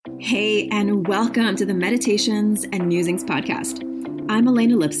Hey, and welcome to the Meditations and Musings podcast. I'm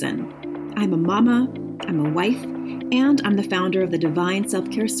Elena Lipson. I'm a mama, I'm a wife, and I'm the founder of the Divine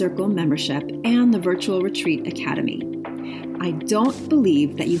Self-Care Circle membership and the Virtual Retreat Academy. I don't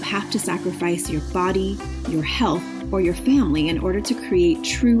believe that you have to sacrifice your body, your health, or your family in order to create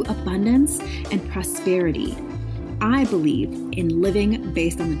true abundance and prosperity. I believe in living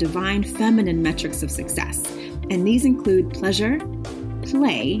based on the divine feminine metrics of success, and these include pleasure,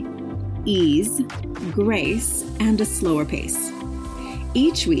 play, ease, grace, and a slower pace.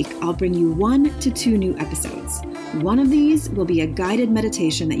 Each week, I'll bring you 1 to 2 new episodes. One of these will be a guided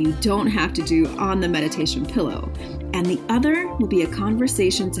meditation that you don't have to do on the meditation pillow, and the other will be a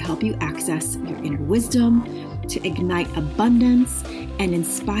conversation to help you access your inner wisdom, to ignite abundance, and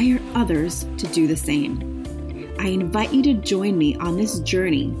inspire others to do the same. I invite you to join me on this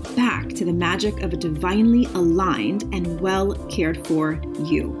journey back to the magic of a divinely aligned and well cared for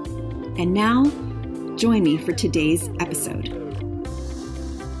you. And now, join me for today's episode.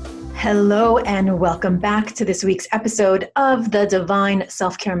 Hello, and welcome back to this week's episode of the Divine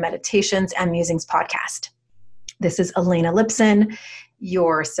Self-Care Meditations and Musings podcast. This is Elena Lipson,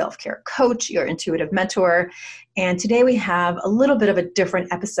 your self-care coach, your intuitive mentor. And today we have a little bit of a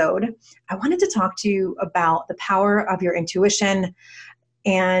different episode. I wanted to talk to you about the power of your intuition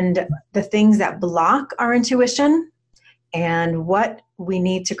and the things that block our intuition and what we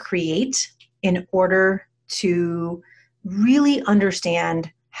need to create in order to really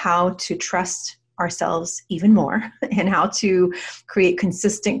understand how to trust ourselves even more and how to create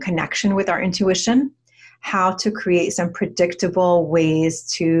consistent connection with our intuition, how to create some predictable ways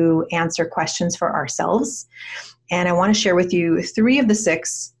to answer questions for ourselves. And I want to share with you 3 of the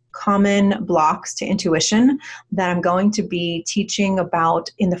 6 common blocks to intuition that I'm going to be teaching about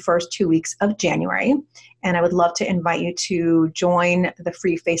in the first 2 weeks of January. And I would love to invite you to join the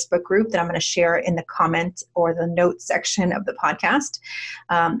free Facebook group that I'm going to share in the comment or the notes section of the podcast.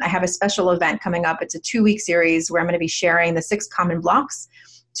 I have a special event coming up. It's a 2-week series where I'm going to be sharing the 6 common blocks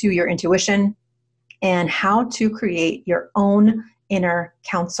to your intuition and how to create your own inner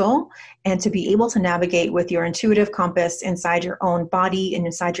counsel and to be able to navigate with your intuitive compass inside your own body and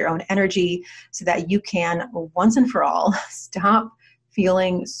inside your own energy so that you can once and for all stop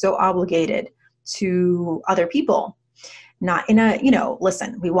feeling so obligated to other people. Not in a,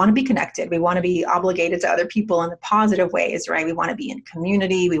 listen, we want to be connected. We want to be obligated to other people in the positive ways, right? We want to be in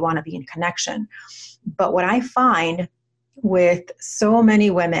community. We want to be in connection. But what I find with so many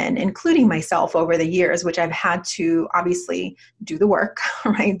women, including myself over the years, which I've had to obviously do the work,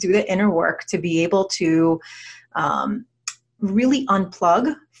 right? Do the inner work to be able to really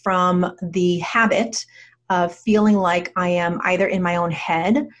unplug from the habit of feeling like I am either in my own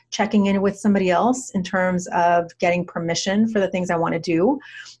head, checking in with somebody else in terms of getting permission for the things I want to do,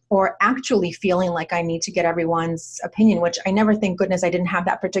 or actually feeling like I need to get everyone's opinion, which I never, thank goodness I didn't have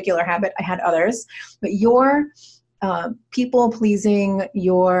that particular habit. I had others. But your people pleasing,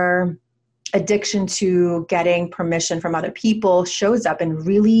 your addiction to getting permission from other people shows up in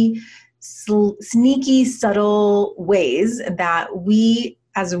really sneaky, subtle ways that we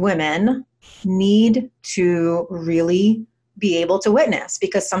as women need to really be able to witness,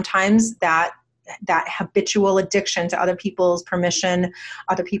 because sometimes that habitual addiction to other people's permission,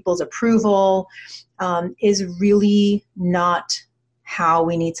 other people's approval, is really not how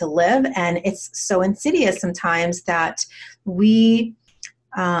we need to live. And it's so insidious sometimes that we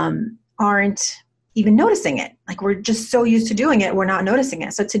aren't even noticing it. Like, we're just so used to doing it, we're not noticing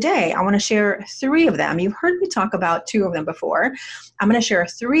it. So today I want to share 3 of them. You've heard me talk about 2 of them before. I'm going to share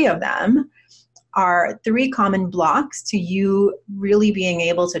 3 of them are 3 common blocks to you really being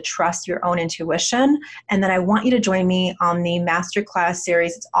able to trust your own intuition. And then I want you to join me on the masterclass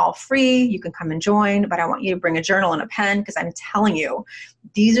series. It's all free. You can come and join, but I want you to bring a journal and a pen, because I'm telling you,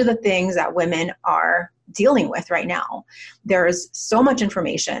 these are the things that women are dealing with right now. There's so much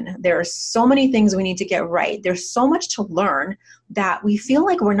information. There's so many things we need to get right. There's so much to learn that we feel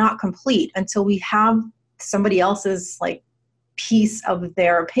like we're not complete until we have somebody else's piece of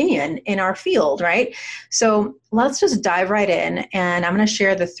their opinion in our field, right? So let's just dive right in, and I'm going to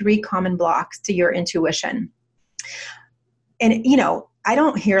share the 3 common blocks to your intuition. And, I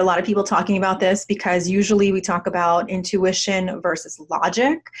don't hear a lot of people talking about this, because usually we talk about intuition versus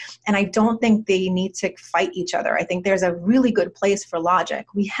logic, and I don't think they need to fight each other. I think there's a really good place for logic.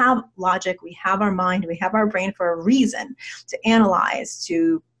 We have logic, we have our mind, we have our brain for a reason, to analyze,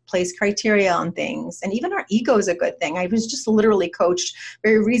 to place criteria on things. And even our ego is a good thing. I was just literally coached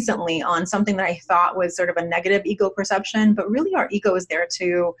very recently on something that I thought was sort of a negative ego perception, but really our ego is there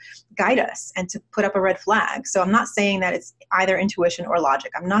to guide us and to put up a red flag. So I'm not saying that it's either intuition or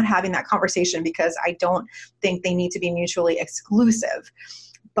logic. I'm not having that conversation because I don't think they need to be mutually exclusive.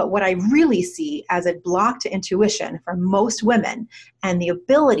 But what I really see as a block to intuition for most women, and the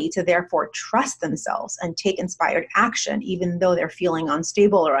ability to therefore trust themselves and take inspired action, even though they're feeling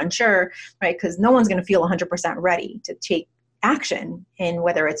unstable or unsure, right? Because no one's going to feel 100% ready to take action in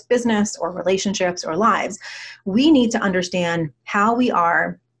whether it's business or relationships or lives. We need to understand how we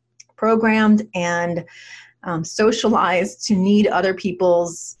are programmed and socialized to need other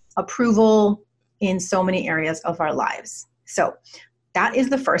people's approval in so many areas of our lives. So that is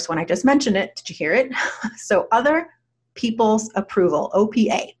the first one. I just mentioned it. Did you hear it? So other people's approval,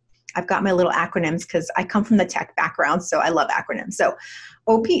 OPA. I've got my little acronyms because I come from the tech background, so I love acronyms. So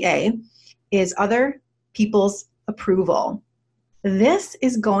OPA is other people's approval. This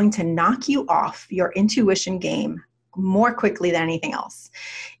is going to knock you off your intuition game more quickly than anything else.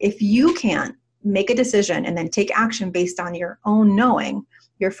 If you can't make a decision and then take action based on your own knowing,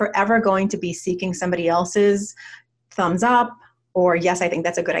 you're forever going to be seeking somebody else's thumbs up, or yes, I think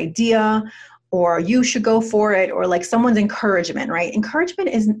that's a good idea, or you should go for it, or like someone's encouragement, right? Encouragement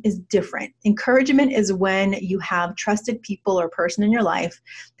is different. Encouragement is when you have trusted people or person in your life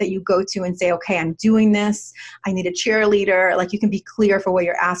that you go to and say, okay, I'm doing this. I need a cheerleader. Like you can be clear for what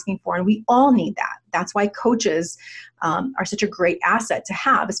you're asking for. And we all need that. That's why coaches are such a great asset to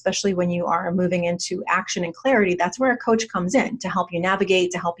have, especially when you are moving into action and clarity. That's where a coach comes in to help you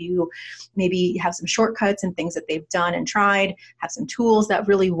navigate, to help you maybe have some shortcuts and things that they've done and tried, have some tools that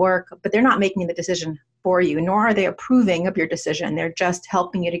really work, but they're not making the decision for you, nor are they approving of your decision. They're just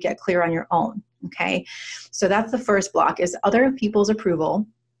helping you to get clear on your own. Okay. So that's the first block, is other people's approval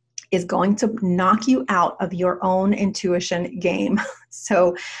is going to knock you out of your own intuition game.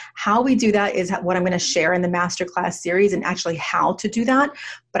 So how we do that is what I'm going to share in the masterclass series, and actually how to do that.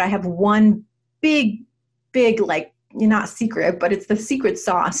 But I have one big, like, not secret, but it's the secret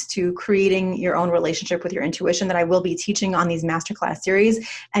sauce to creating your own relationship with your intuition that I will be teaching on these masterclass series.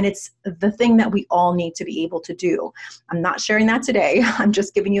 And it's the thing that we all need to be able to do. I'm not sharing that today. I'm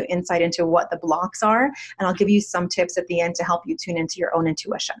just giving you insight into what the blocks are. And I'll give you some tips at the end to help you tune into your own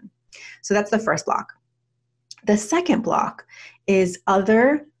intuition. So that's the first block. The second block is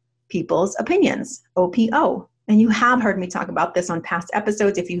other people's opinions, OPO. And you have heard me talk about this on past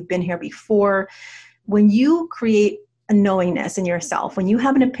episodes if you've been here before. When you create a knowingness in yourself, when you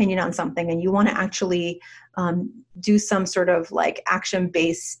have an opinion on something and you want to actually do some sort of like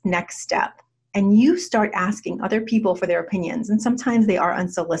action-based next step, and you start asking other people for their opinions, and sometimes they are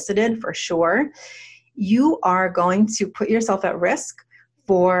unsolicited for sure, you are going to put yourself at risk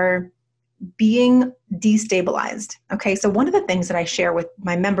for being destabilized. Okay, so one of the things that I share with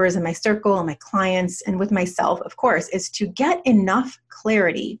my members and my circle and my clients and with myself, of course, is to get enough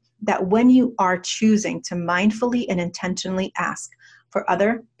clarity that when you are choosing to mindfully and intentionally ask for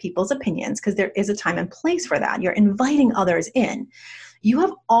other people's opinions, because there is a time and place for that, you're inviting others in, you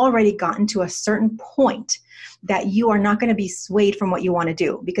have already gotten to a certain point that you are not going to be swayed from what you want to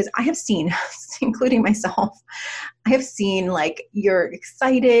do. Because I have seen, including myself, I have seen like you're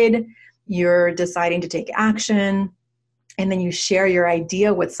excited, you're deciding to take action, and then you share your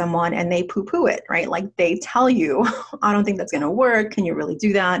idea with someone and they poo-poo it, right? Like they tell you, I don't think that's going to work. Can you really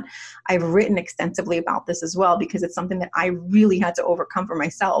do that? I've written extensively about this as well, because it's something that I really had to overcome for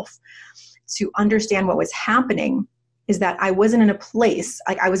myself to understand what was happening. Is that I wasn't in a place,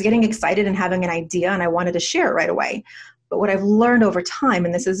 like I was getting excited and having an idea and I wanted to share it right away. But what I've learned over time,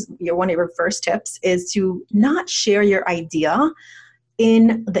 and this is one of your first tips, is to not share your idea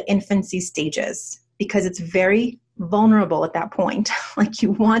in the infancy stages, because it's very vulnerable at that point. Like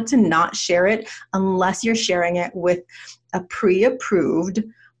you want to not share it unless you're sharing it with a pre-approved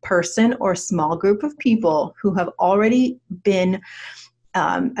person or small group of people who have already been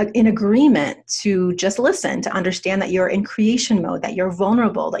in agreement to just listen, to understand that you're in creation mode, that you're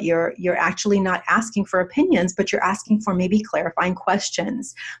vulnerable, that you're actually not asking for opinions, but you're asking for maybe clarifying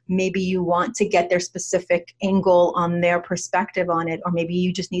questions. Maybe you want to get their specific angle on their perspective on it, or maybe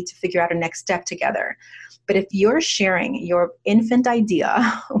you just need to figure out a next step together. But if you're sharing your infant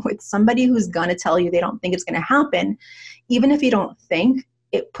idea with somebody who's going to tell you they don't think it's going to happen, even if you don't think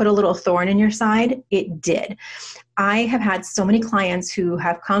it put a little thorn in your side, it did. I have had so many clients who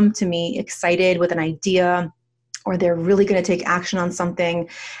have come to me excited with an idea, or they're really going to take action on something,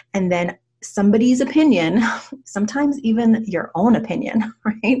 and then somebody's opinion, sometimes even your own opinion,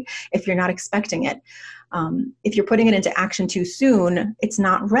 right? If you're not expecting it, If you're putting it into action too soon, it's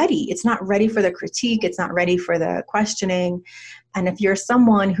not ready. It's not ready for the critique. It's not ready for the questioning. And if you're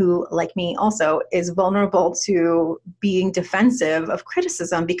someone who, like me also, is vulnerable to being defensive of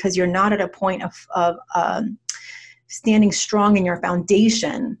criticism because you're not at a point of standing strong in your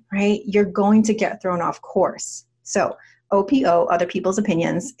foundation, right, you're going to get thrown off course. So OPO, other people's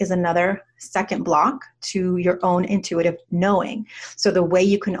opinions, is another second block to your own intuitive knowing. So the way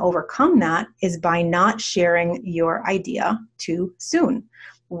you can overcome that is by not sharing your idea too soon.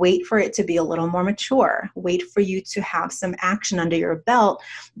 Wait for it to be a little more mature. Wait for you to have some action under your belt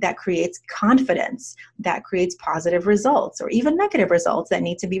that creates confidence, that creates positive results, or even negative results that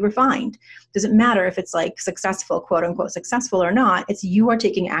need to be refined. Doesn't matter if it's like successful, quote unquote, successful or not. It's you are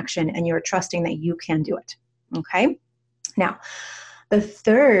taking action and you're trusting that you can do it. Okay? Now, the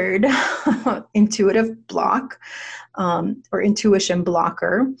third intuitive block or intuition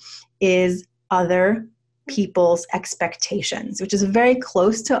blocker is other people's expectations, which is very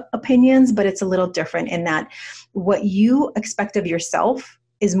close to opinions, but it's a little different in that what you expect of yourself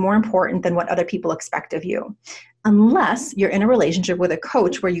is more important than what other people expect of you, unless you're in a relationship with a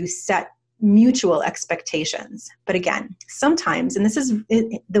coach where you set mutual expectations. But again, sometimes, and this is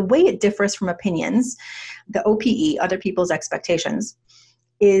the way it differs from opinions, the OPE, other people's expectations,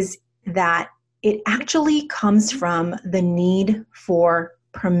 is that it actually comes from the need for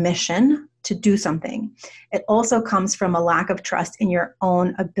permission to do something. It also comes from a lack of trust in your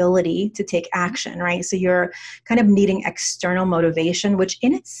own ability to take action, right? So you're kind of needing external motivation, which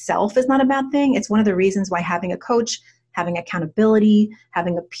in itself is not a bad thing. It's one of the reasons why having a coach, having accountability,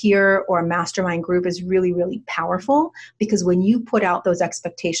 having a peer or a mastermind group is really, really powerful, because when you put out those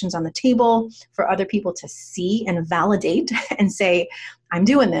expectations on the table for other people to see and validate and say, I'm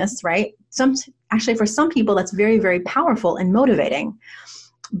doing this, right? Actually, for some people, that's very, very powerful and motivating.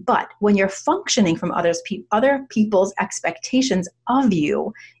 But when you're functioning from other people's expectations of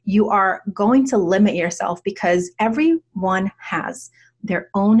you, you are going to limit yourself, because everyone has their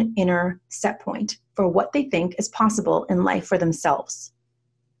own inner set point for what they think is possible in life for themselves.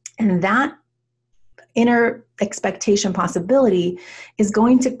 And that inner expectation possibility is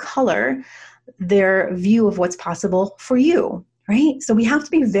going to color their view of what's possible for you, right? So we have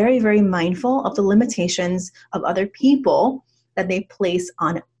to be very, very mindful of the limitations of other people that they place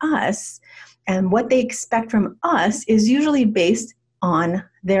on us. And what they expect from us is usually based on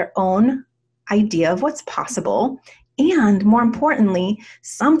their own idea of what's possible. And more importantly,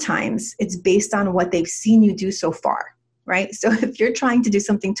 sometimes it's based on what they've seen you do so far, right? So if you're trying to do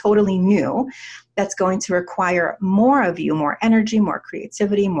something totally new, that's going to require more of you, more energy, more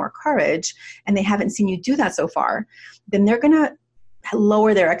creativity, more courage, and they haven't seen you do that so far, then they're going to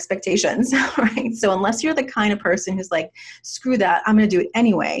lower their expectations, right? So unless you're the kind of person who's like, screw that, I'm going to do it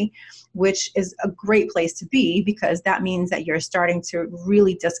anyway, which is a great place to be, because that means that you're starting to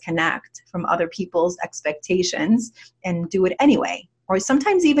really disconnect from other people's expectations and do it anyway, or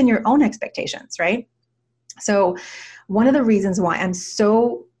sometimes even your own expectations, right? So one of the reasons why I'm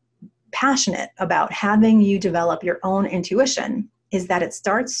so passionate about having you develop your own intuition is that it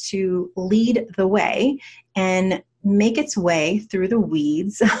starts to lead the way and make its way through the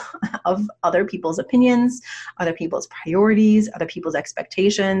weeds of other people's opinions, other people's priorities, other people's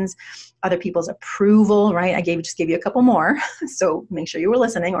expectations, other people's approval, right? I just gave you a couple more, so make sure you were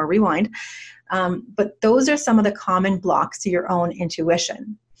listening or rewind. But those are some of the common blocks to your own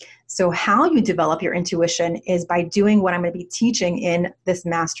intuition. So how you develop your intuition is by doing what I'm going to be teaching in this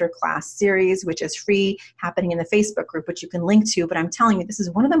masterclass series, which is free, happening in the Facebook group, which you can link to. But I'm telling you, this is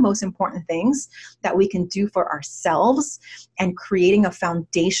one of the most important things that we can do for ourselves, and creating a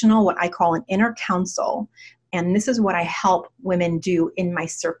foundational, what I call an inner council. And this is what I help women do in my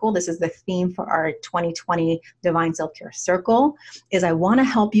circle. This is the theme for our 2020 Divine Self-Care Circle, is I want to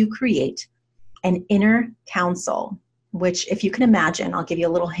help you create an inner council, which, if you can imagine, I'll give you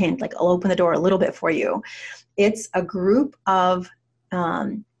a little hint, like I'll open the door a little bit for you. It's a group of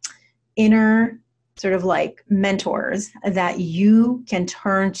inner sort of like mentors that you can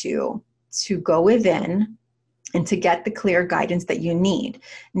turn to go within and to get the clear guidance that you need.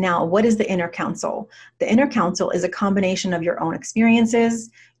 Now, what is the inner council? The inner council is a combination of your own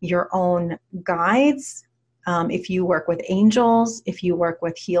experiences, your own guides. If you work with angels, if you work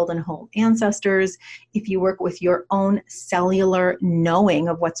with healed and whole ancestors, if you work with your own cellular knowing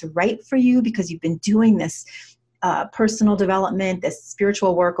of what's right for you, because you've been doing this personal development, this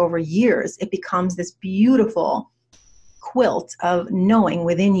spiritual work over years, it becomes this beautiful quilt of knowing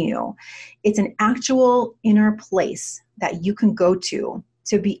within you. It's an actual inner place that you can go to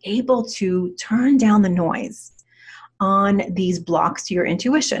be able to turn down the noise, on these blocks to your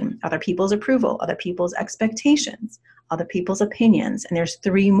intuition: other people's approval, other people's expectations, other people's opinions. And there's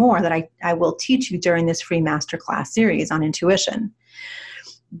 3 more that I will teach you during this free masterclass series on intuition.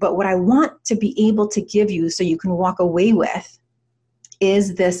 But what I want to be able to give you so you can walk away with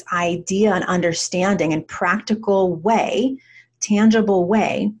is this idea and understanding and practical way, tangible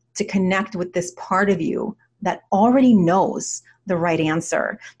way to connect with this part of you that already knows the right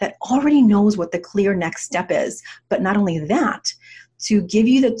answer, that already knows what the clear next step is. But not only that, to give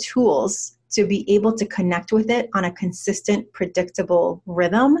you the tools to be able to connect with it on a consistent, predictable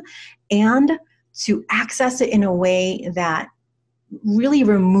rhythm, and to access it in a way that really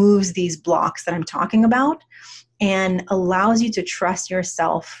removes these blocks that I'm talking about and allows you to trust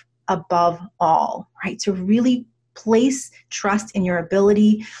yourself above all, right? To really place trust in your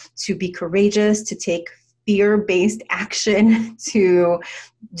ability to be courageous, to take fear-based action, to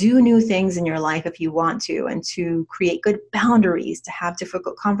do new things in your life if you want to, and to create good boundaries, to have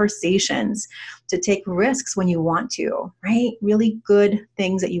difficult conversations, to take risks when you want to, right? Really good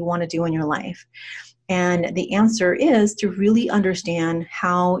things that you want to do in your life. And the answer is to really understand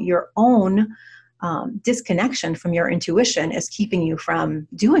how your own disconnection from your intuition is keeping you from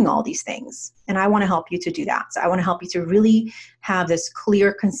doing all these things. And I want to help you to do that. So I want to help you to really have this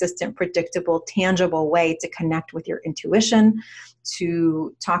clear, consistent, predictable, tangible way to connect with your intuition,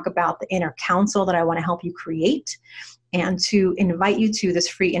 to talk about the inner counsel that I want to help you create, and to invite you to this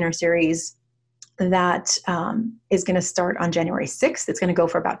free inner series that is going to start on January 6th. It's going to go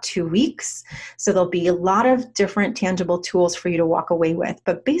for about 2 weeks. So there'll be a lot of different tangible tools for you to walk away with.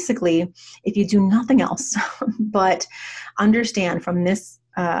 But basically, if you do nothing else but understand from this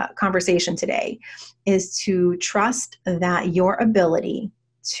conversation today, is to trust that your ability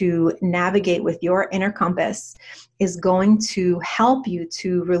to navigate with your inner compass is going to help you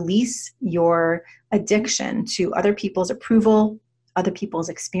to release your addiction to other people's approval, other people's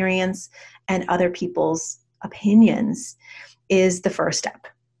experience, and other people's opinions, is the first step.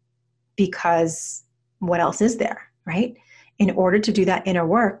 Because what else is there, right? In order to do that inner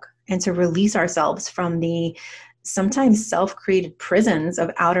work and to release ourselves from the sometimes self-created prisons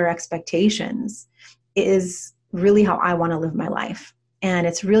of outer expectations is really how I want to live my life. And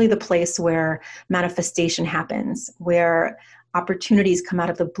it's really the place where manifestation happens, where opportunities come out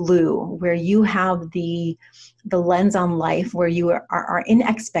of the blue, where you have the lens on life, where you are in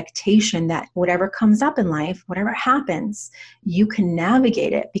expectation that whatever comes up in life, whatever happens, you can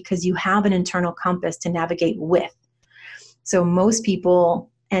navigate it because you have an internal compass to navigate with. So most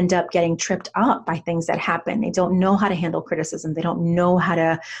people end up getting tripped up by things that happen. They don't know how to handle criticism. They don't know how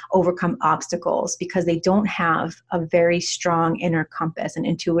to overcome obstacles because they don't have a very strong inner compass, an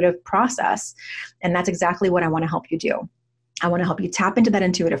intuitive process. And that's exactly what I want to help you do. I want to help you tap into that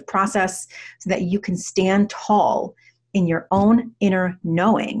intuitive process so that you can stand tall in your own inner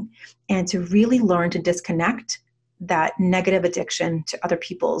knowing and to really learn to disconnect that negative addiction to other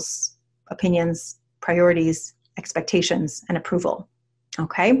people's opinions, priorities, expectations, and approval.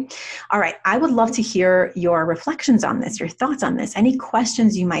 Okay. All right. I would love to hear your reflections on this, your thoughts on this, any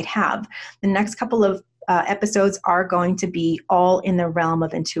questions you might have. The next couple of episodes are going to be all in the realm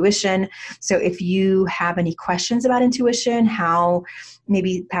of intuition. So if you have any questions about intuition, how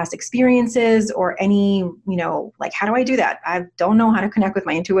maybe past experiences or any, like, how do I do that? I don't know how to connect with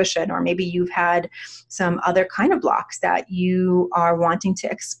my intuition. Or maybe you've had some other kind of blocks that you are wanting to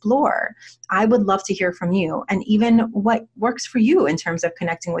explore. I would love to hear from you, and even what works for you in terms of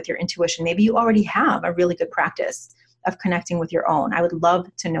connecting with your intuition. Maybe you already have a really good practice of connecting with your own. I would love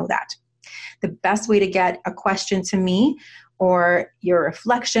to know that. The best way to get a question to me or your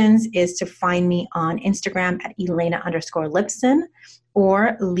reflections is to find me on Instagram at Elena_Lipson,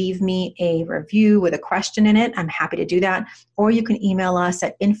 or leave me a review with a question in it. I'm happy to do that. Or you can email us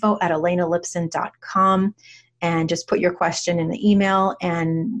at info@elenalipson.com and just put your question in the email,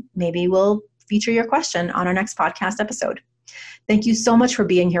 and maybe we'll feature your question on our next podcast episode. Thank you so much for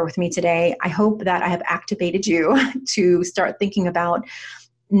being here with me today. I hope that I have activated you to start thinking about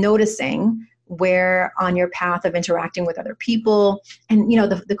noticing where on your path of interacting with other people. And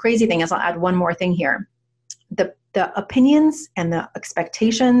the crazy thing is, I'll add one more thing here. The opinions and the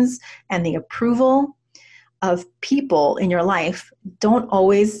expectations and the approval of people in your life don't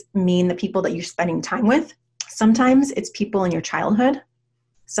always mean the people that you're spending time with. Sometimes it's people in your childhood.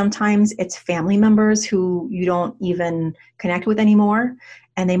 Sometimes it's family members who you don't even connect with anymore,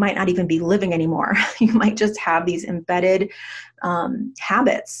 and they might not even be living anymore. You might just have these embedded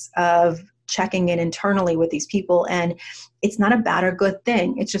habits of checking in internally with these people, and it's not a bad or good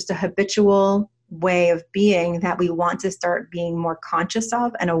thing. It's just a habitual way of being that we want to start being more conscious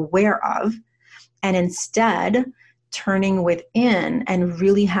of and aware of, and instead turning within and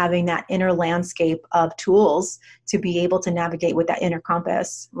really having that inner landscape of tools to be able to navigate with that inner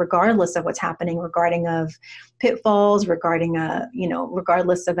compass, regardless of what's happening, regarding of pitfalls,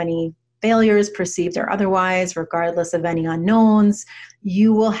 regardless of any failures, perceived or otherwise, regardless of any unknowns.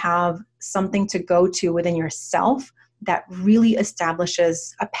 You will have something to go to within yourself that really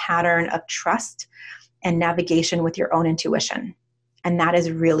establishes a pattern of trust and navigation with your own intuition. And that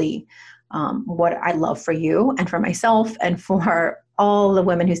is really what I love for you and for myself and for all the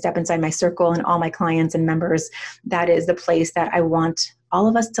women who step inside my circle and all my clients and members. That is the place that I want all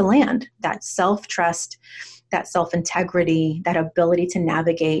of us to land, that self-trust, that self-integrity, that ability to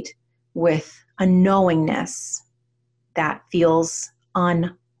navigate with a knowingness that feels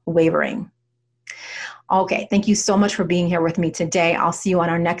unwavering. Okay, thank you so much for being here with me today. I'll see you on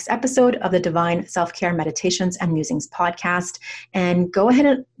our next episode of the Divine Self-Care Meditations and Musings podcast. And go ahead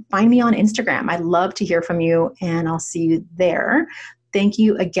and find me on Instagram. I'd love to hear from you, and I'll see you there. Thank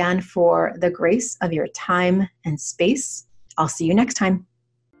you again for the grace of your time and space. I'll see you next time.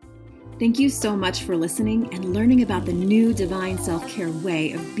 Thank you so much for listening and learning about the new Divine Self-Care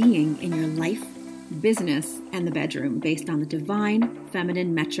way of being in your life, business, and the bedroom based on the divine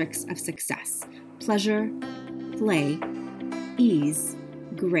feminine metrics of success: pleasure, play, ease,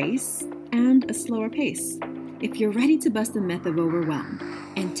 grace, and a slower pace. If you're ready to bust the myth of overwhelm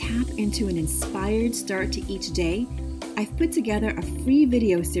and tap into an inspired start to each day, I've put together a free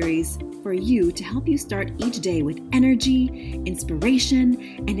video series for you to help you start each day with energy,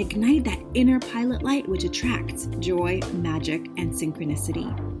 inspiration, and ignite that inner pilot light which attracts joy, magic, and synchronicity.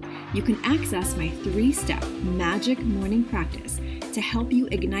 You can access my 3-step magic morning practice to help you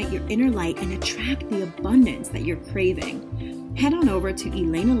ignite your inner light and attract the abundance that you're craving. Head on over to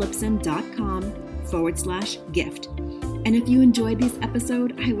ElaineLipson.com/gift. And if you enjoyed this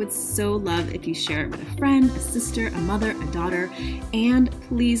episode, I would so love if you share it with a friend, a sister, a mother, a daughter, and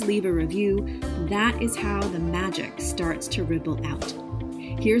please leave a review. That is how the magic starts to ripple out.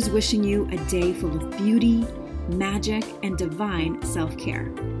 Here's wishing you a day full of beauty, magic, and divine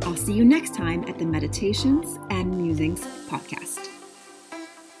self-care. I'll see you next time at the Meditations and Musings podcast.